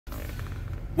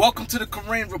Welcome to the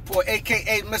Kareem Report,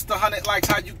 aka Mr. 100 Likes.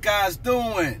 How you guys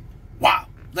doing? Wow,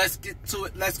 let's get to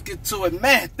it. Let's get to it,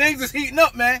 man. Things is heating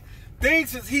up, man.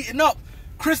 Things is heating up.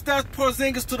 Kristaps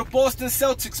Porzingis to the Boston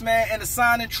Celtics, man, and the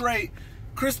sign and trade.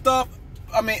 In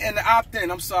the opt-in.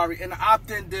 I'm sorry, in the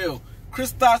opt-in deal.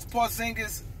 Kristaps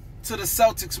Porzingis to the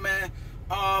Celtics, man.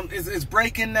 Is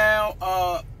breaking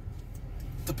now.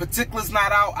 The particulars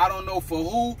not out. I don't know for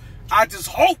who. I just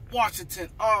hope Washington.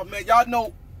 Oh man, y'all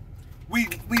know. We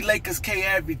Lakers K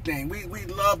everything. We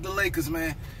love the Lakers,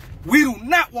 man. We do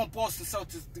not want Boston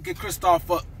Celtics to get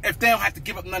Kristaps if they don't have to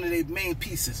give up none of their main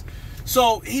pieces.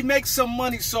 So he makes some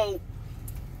money. So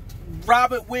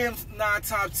Robert Williams 9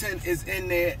 times 10 is in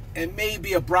there, and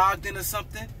maybe a Brogdon or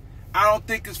something. I don't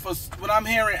think it's for what I'm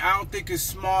hearing. I don't think it's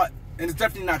Smart, and it's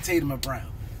definitely not Tatum or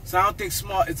Brown. So I don't think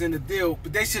Smart is in the deal,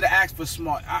 but they should have asked for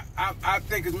Smart. I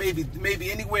think it's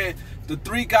maybe anywhere. The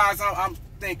three guys I'm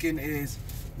thinking is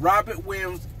Robert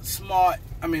Williams,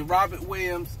 Robert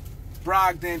Williams,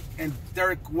 Brogdon, and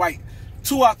Derek White.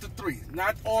 2 out the 3.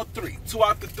 Not all 3. 2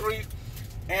 out the 3.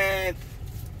 And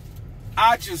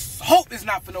I just hope it's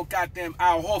not for no goddamn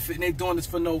Al Horford and they doing this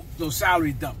for no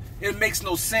salary dump. It makes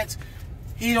no sense.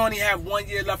 He only have 1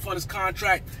 year left on his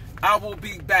contract. I will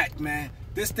be back, man.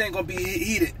 This thing gonna be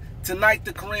heated. Tonight,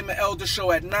 the Kareem and Elder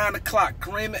Show at 9 o'clock.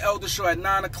 Kareem and Elder Show at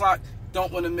 9 o'clock.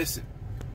 Don't want to miss it.